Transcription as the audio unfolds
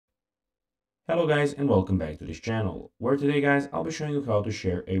Hello guys and welcome back to this channel, where today guys I'll be showing you how to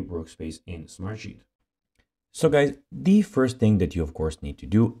share a workspace in Smartsheet. So guys, the first thing that you of course need to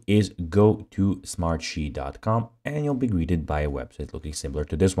do is go to smartsheet.com and you'll be greeted by a website looking similar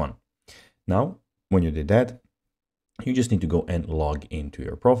to this one. Now, when you did that, you just need to go and log into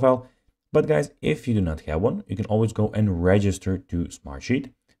your profile. But guys, if you do not have one, you can always go and register to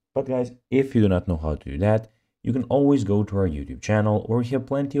Smartsheet. But guys, if you do not know how to do that, you can always go to our YouTube channel where we have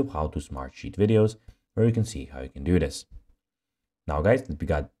plenty of how to Smartsheet videos where you can see how you can do this. Now guys, that we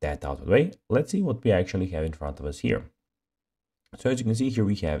got that out of the way, let's see what we actually have in front of us here. So as you can see here,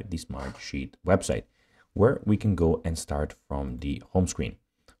 we have the Smartsheet website where we can go and start from the home screen.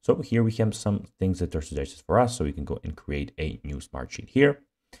 So here we have some things that are suggested for us. So we can go and create a new Smartsheet here.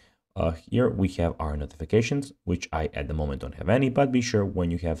 Here we have our notifications, which I at the moment don't have any, but be sure when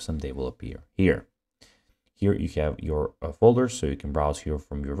you have some, they will appear here. Here you have your folders, so you can browse here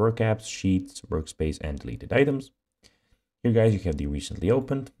from your work apps, sheets, workspace, and deleted items. Here guys, you have the recently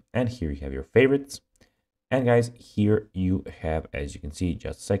opened, and here you have your favorites. And guys, here you have, as you can see,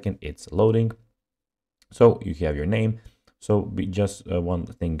 just a second, it's loading. So you have your name. So just one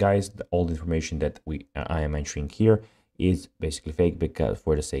thing guys, all the information that I am entering here is basically fake because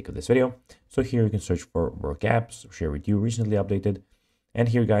for the sake of this video. So here you can search for work apps, share with you, recently updated. And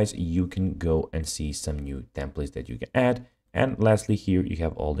here guys, you can go and see some new templates that you can add. And lastly, here you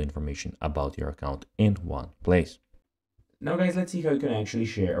have all the information about your account in one place. Now guys, let's see how you can actually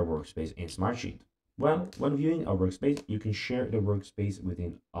share a workspace in Smartsheet. Well, when viewing a workspace, you can share the workspace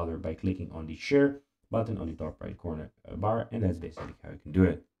within other by clicking on the share button on the top right corner bar, and that's basically how you can do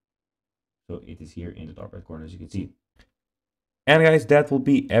it. So it is here in the top right corner, as you can see. And guys, that will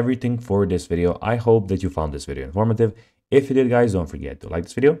be everything for this video. I hope that you found this video informative. If you did guys, don't forget to like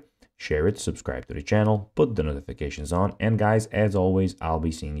this video, share it, subscribe to the channel, put the notifications on, and guys, as always, I'll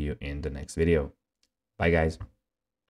be seeing you in the next video. Bye guys.